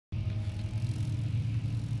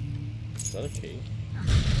Is that a key?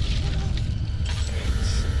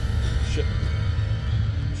 Shit.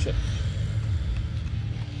 Shit.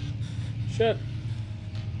 Shit.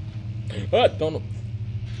 Ah, don't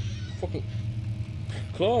fucking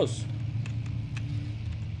close.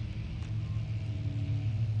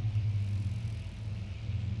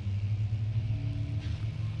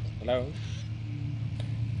 Hello?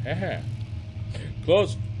 Haha.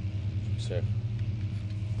 Close. Safe.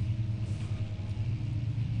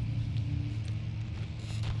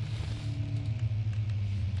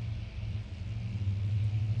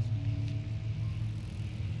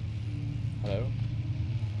 Hello?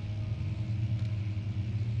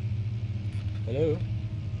 Hello?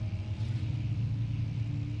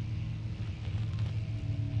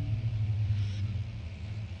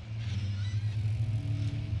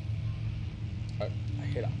 I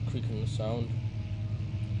hear that creaking sound.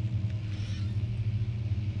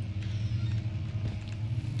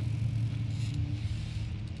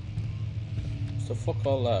 What's the fuck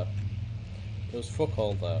all that? There was fuck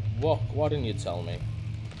all that. What? Why didn't you tell me?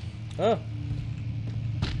 Huh?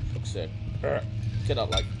 Fuck's sake. Get out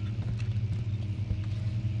like.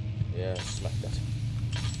 Yeah, smack that.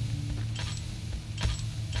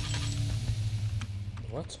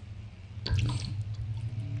 What?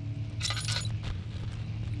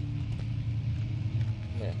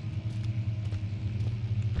 Yeah.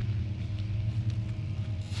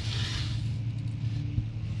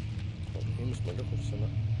 Oh, he must be looking for something.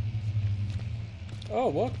 Oh,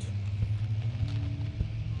 what?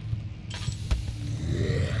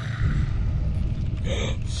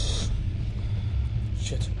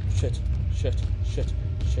 Shit, shit, shit, shit,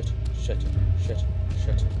 shit, shit, shit, shit,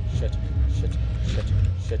 shit, shit, shit,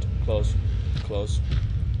 shit. Close, close,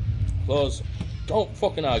 close. Don't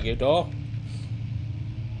fucking argue, door.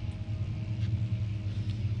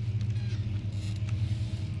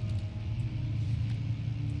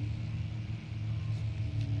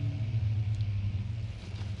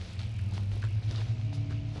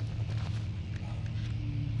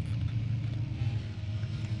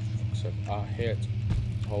 I hate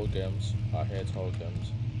horror games. I hate horror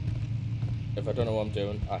games. If I don't know what I'm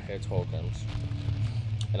doing, I hate horror games.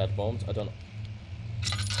 And at the moment, I don't know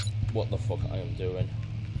what the fuck I am doing.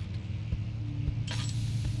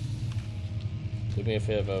 Do me a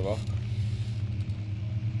favour, Rock.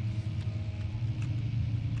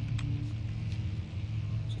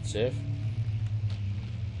 Is it safe?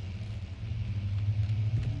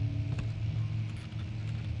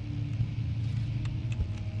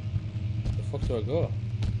 Where the fuck do I go?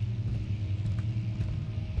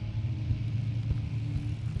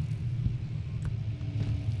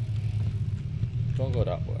 Don't go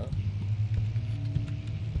that way.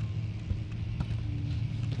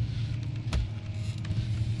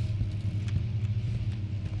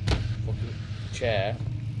 Fucking chair.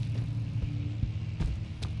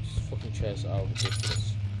 These fucking chairs are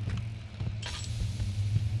ridiculous.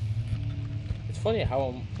 It's funny how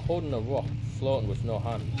I'm holding a rock floating with no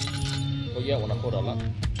hands. But yeah, when I hold a lamp.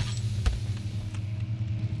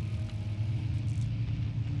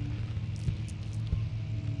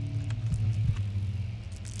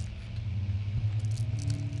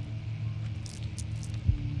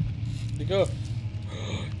 There you go.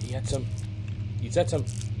 He had some. He's had some.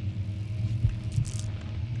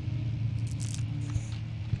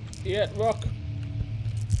 He had rock.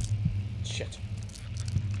 Shit.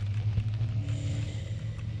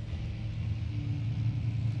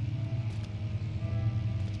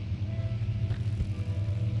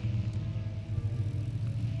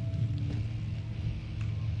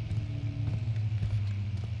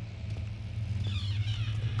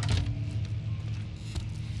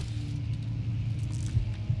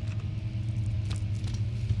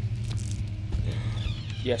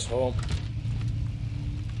 Yes, home.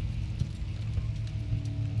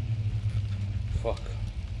 Fuck.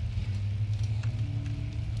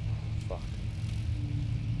 Fuck.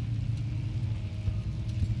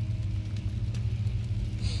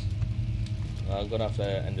 I'm gonna have to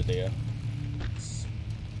end it here.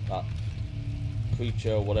 That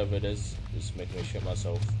creature, whatever it is making me shit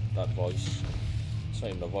myself. That voice. It's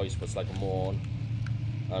not even a voice, but it's like a moan.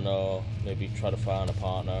 I know, maybe try to find a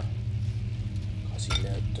partner.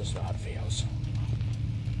 He does know how to feels.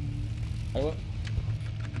 Anyway,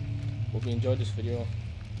 hope you enjoyed this video,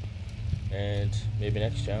 and maybe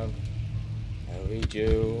next time I'll read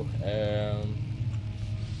you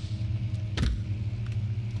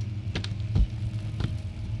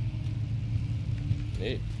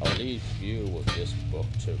I'll leave you with this book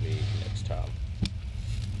to read next time.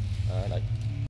 Alright.